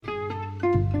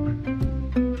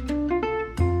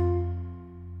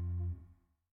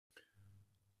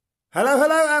Hello,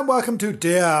 hello, and welcome to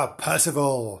Dear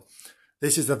Percival.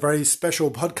 This is a very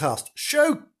special podcast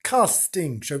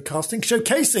showcasing,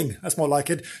 that's more like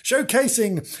it,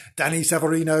 showcasing Danny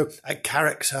Savarino, a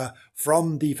character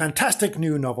from the fantastic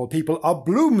new novel People of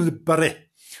Bloomsbury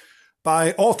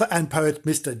by author and poet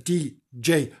Mr.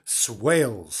 D.J.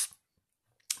 Swales.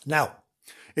 Now,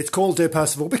 it's called Dear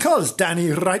Percival because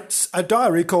Danny writes a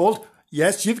diary called,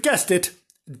 yes, you've guessed it,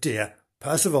 Dear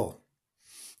Percival.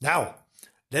 Now,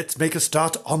 let's make a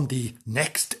start on the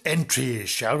next entry,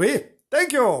 shall we?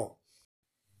 Thank you.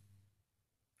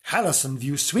 Hallison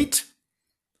View Suite,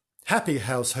 Happy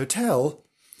House Hotel,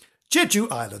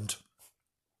 Jeju Island.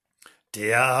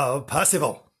 Dear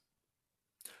Percival,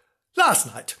 last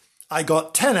night I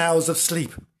got 10 hours of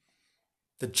sleep.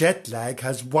 The jet lag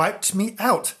has wiped me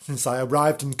out since I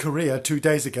arrived in Korea 2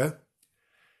 days ago.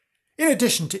 In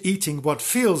addition to eating what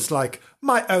feels like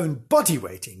my own body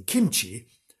weight in kimchi,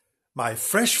 my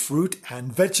fresh fruit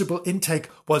and vegetable intake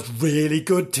was really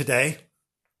good today.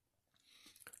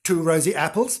 2 rosy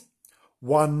apples,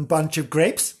 1 bunch of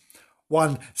grapes,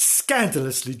 1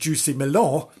 scandalously juicy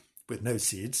melon with no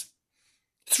seeds,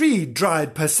 3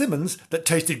 dried persimmons that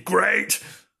tasted great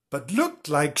but looked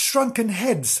like shrunken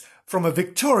heads from a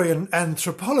Victorian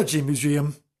anthropology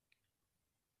museum.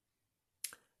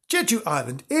 Jeju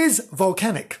Island is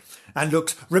volcanic and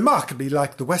looks remarkably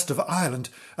like the west of Ireland,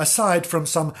 aside from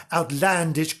some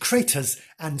outlandish craters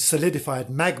and solidified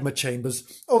magma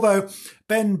chambers, although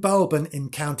Ben Bulben in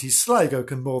County Sligo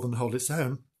can more than hold its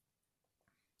own.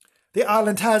 The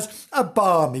island has a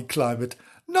balmy climate,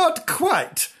 not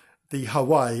quite the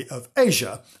Hawaii of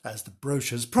Asia, as the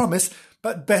brochures promise,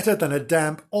 but better than a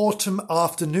damp autumn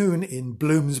afternoon in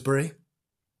Bloomsbury.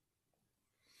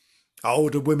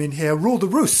 Older women here rule the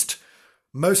roost.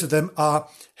 Most of them are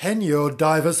haenyeo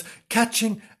divers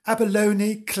catching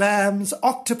abalone, clams,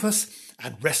 octopus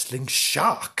and wrestling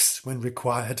sharks when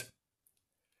required.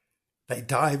 They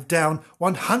dive down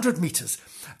 100 metres,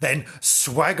 then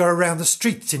swagger around the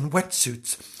streets in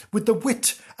wetsuits with the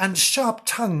wit and sharp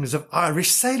tongues of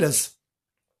Irish sailors.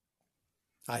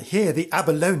 I hear the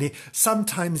abalone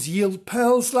sometimes yield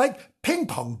pearls like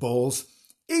ping-pong balls,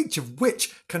 each of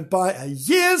which can buy a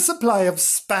year's supply of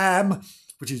Spam,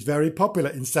 which is very popular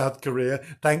in South Korea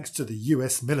thanks to the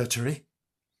US military.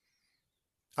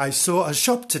 I saw a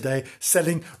shop today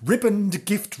selling ribboned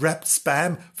gift-wrapped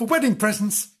Spam for wedding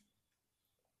presents.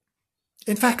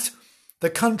 In fact, the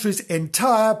country's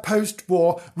entire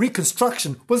post-war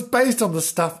reconstruction was based on the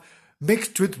stuff,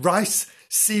 mixed with rice,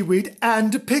 seaweed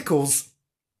and pickles.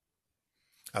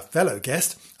 A fellow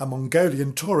guest, a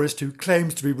Mongolian tourist who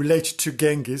claims to be related to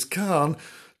Genghis Khan,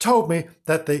 told me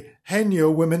that the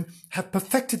haenyeo women have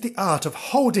perfected the art of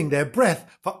holding their breath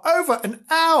for over an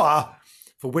hour,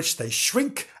 for which they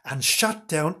shrink and shut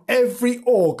down every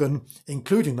organ,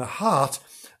 including the heart,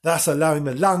 thus allowing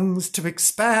the lungs to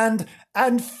expand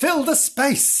and fill the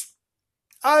space.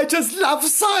 I just love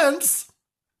science!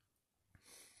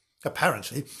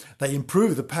 Apparently, they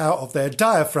improve the power of their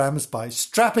diaphragms by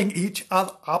strapping each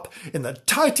other up in the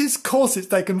tightest corsets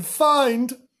they can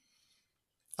find.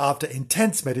 After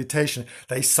intense meditation,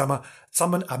 they summon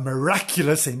a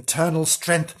miraculous internal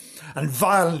strength and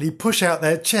violently push out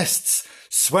their chests,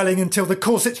 swelling until the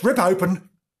corsets rip open.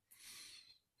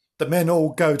 The men all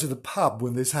go to the pub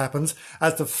when this happens,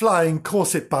 as the flying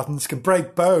corset buttons can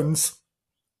break bones.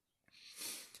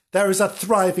 There is a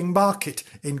thriving market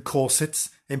in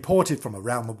corsets, imported from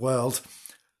around the world.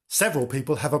 Several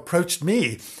people have approached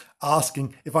me,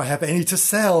 asking if I have any to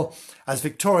sell, as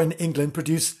Victorian England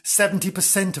produced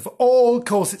 70% of all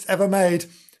corsets ever made.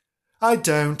 I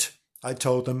don't, I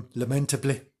told them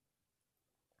lamentably.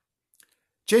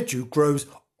 Jeju grows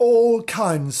all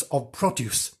kinds of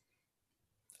produce.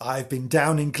 I've been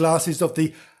downing glasses of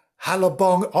the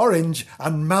Hallabong orange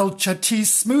and matcha tea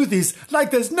smoothies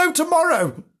like there's no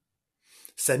tomorrow,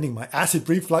 sending my acid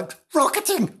reflux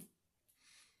rocketing.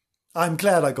 I'm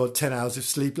glad I got 10 hours of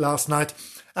sleep last night,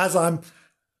 as I'm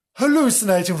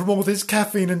hallucinating from all this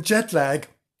caffeine and jet lag.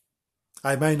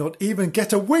 I may not even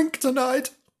get a wink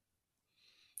tonight.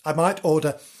 I might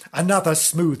order another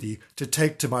smoothie to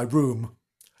take to my room.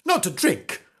 Not to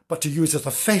drink, but to use as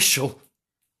a facial.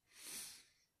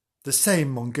 The same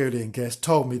Mongolian guest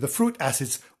told me the fruit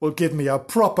acids will give me a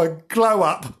proper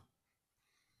glow-up.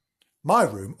 My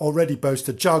room already boasts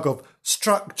a jug of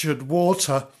structured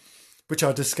water, which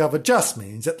I discovered just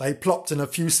means that they plopped in a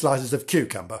few slices of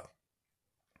cucumber.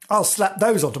 I'll slap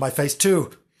those onto my face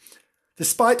too.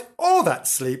 Despite all that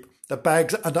sleep, the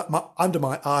bags under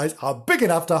my eyes are big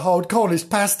enough to hold Cornish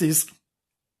pasties.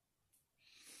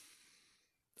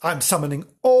 I'm summoning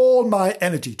all my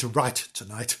energy to write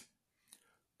tonight.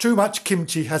 Too much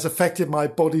kimchi has affected my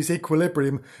body's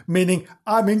equilibrium, meaning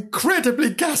I'm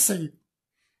incredibly gassy.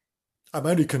 I'm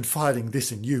only confiding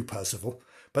this in you, Percival,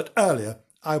 but earlier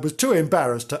I was too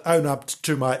embarrassed to own up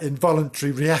to my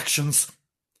involuntary reactions.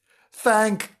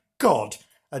 Thank God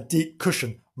a deep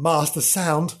cushion masked the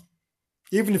sound,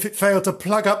 even if it failed to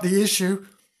plug up the issue.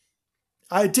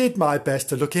 I did my best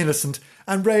to look innocent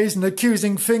and raised an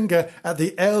accusing finger at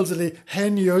the elderly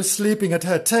haenyeo sleeping at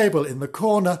her table in the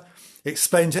corner.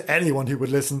 Explained to anyone who would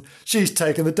listen, she's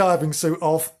taken the diving suit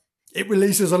off. It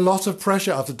releases a lot of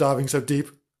pressure after diving so deep.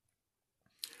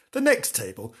 The next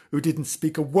table, who didn't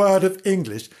speak a word of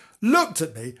English, looked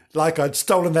at me like I'd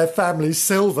stolen their family's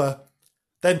silver,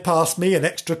 then passed me an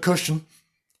extra cushion,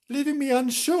 leaving me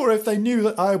unsure if they knew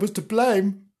that I was to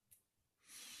blame.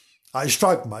 I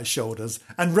shrugged my shoulders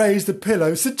and raised the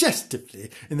pillow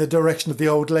suggestively in the direction of the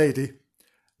old lady,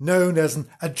 known as an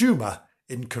ajuma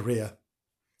in Korea,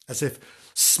 as if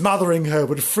smothering her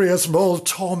would free us from all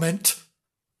torment.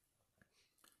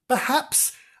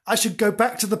 Perhaps I should go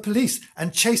back to the police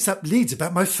and chase up leads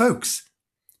about my folks,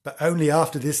 but only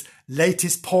after this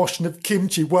latest portion of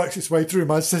kimchi works its way through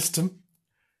my system.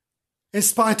 In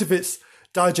spite of its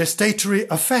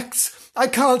digestatory effects, I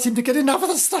can't seem to get enough of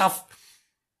the stuff.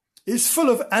 It's full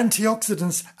of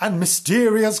antioxidants and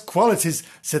mysterious qualities,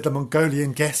 said the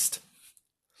Mongolian guest.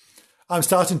 I'm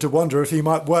starting to wonder if he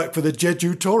might work for the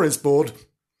Jeju Tourist Board.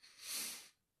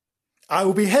 I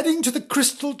will be heading to the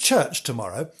Crystal Church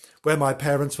tomorrow, where my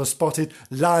parents were spotted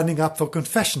lining up for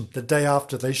confession the day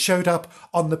after they showed up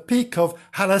on the peak of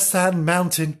Halasan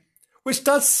Mountain, which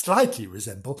does slightly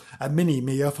resemble a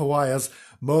mini-me of Hawaii's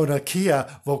Mauna Kea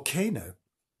volcano.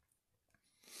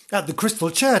 At the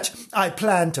Crystal Church, I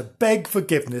plan to beg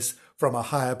forgiveness from a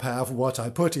higher power for what I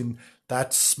put in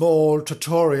that small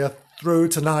trattoria through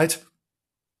tonight.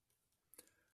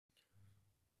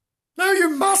 No, you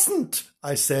mustn't,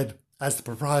 I said, as the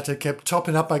proprietor kept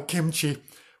topping up my kimchi,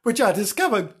 which I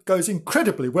discovered goes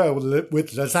incredibly well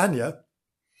with lasagna.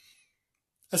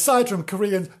 Aside from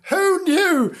Koreans, who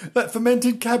knew that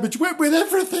fermented cabbage went with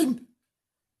everything?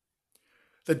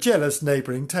 The jealous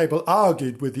neighbouring table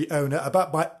argued with the owner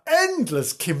about my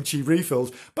endless kimchi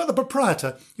refills, but the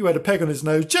proprietor, who had a peg on his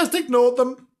nose, just ignored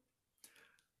them.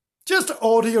 Just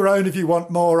order your own if you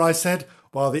want more, I said,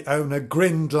 while the owner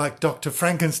grinned like Dr.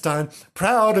 Frankenstein,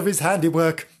 proud of his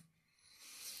handiwork.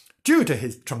 Due to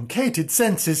his truncated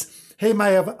senses, he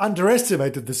may have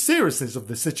underestimated the seriousness of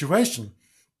the situation.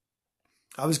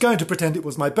 I was going to pretend it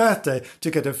was my birthday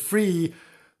to get a free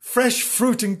fresh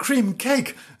fruit and cream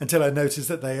cake until I noticed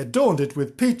that they adorned it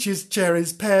with peaches,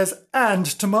 cherries, pears and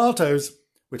tomatoes,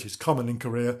 which is common in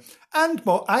Korea, and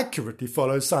more accurately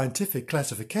follows scientific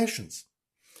classifications.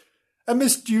 A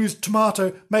misused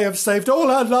tomato may have saved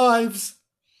all our lives.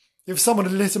 If someone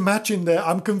had lit a match in there,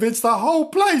 I'm convinced the whole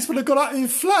place would have gone up in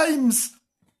flames.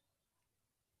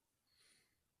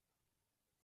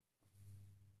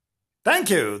 Thank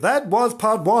you. That was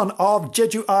part 1 of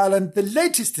Jeju Island, the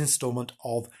latest instalment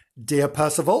of Dear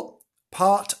Percival,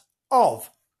 part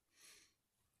of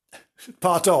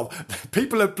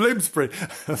People of Bloomsbury,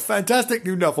 a fantastic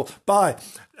new novel by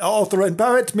author and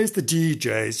poet Mr.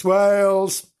 G.J.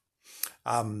 Swales.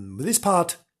 This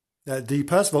part, Dear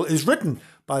Percival, is written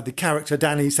by the character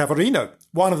Danny Savarino,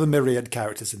 one of the myriad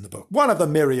characters in the book. One of the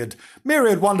myriad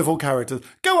wonderful characters.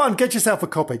 Go on, get yourself a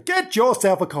copy. Get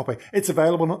yourself a copy. It's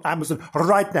available on Amazon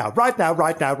right now.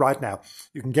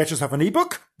 You can get yourself an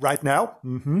ebook right now.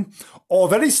 Or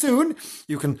very soon,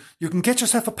 you can get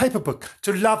yourself a paper book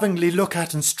to lovingly look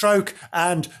at and stroke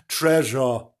and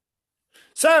treasure.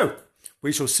 So,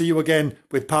 we shall see you again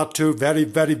with part 2 very,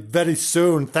 very, very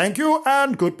soon. Thank you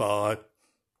and goodbye.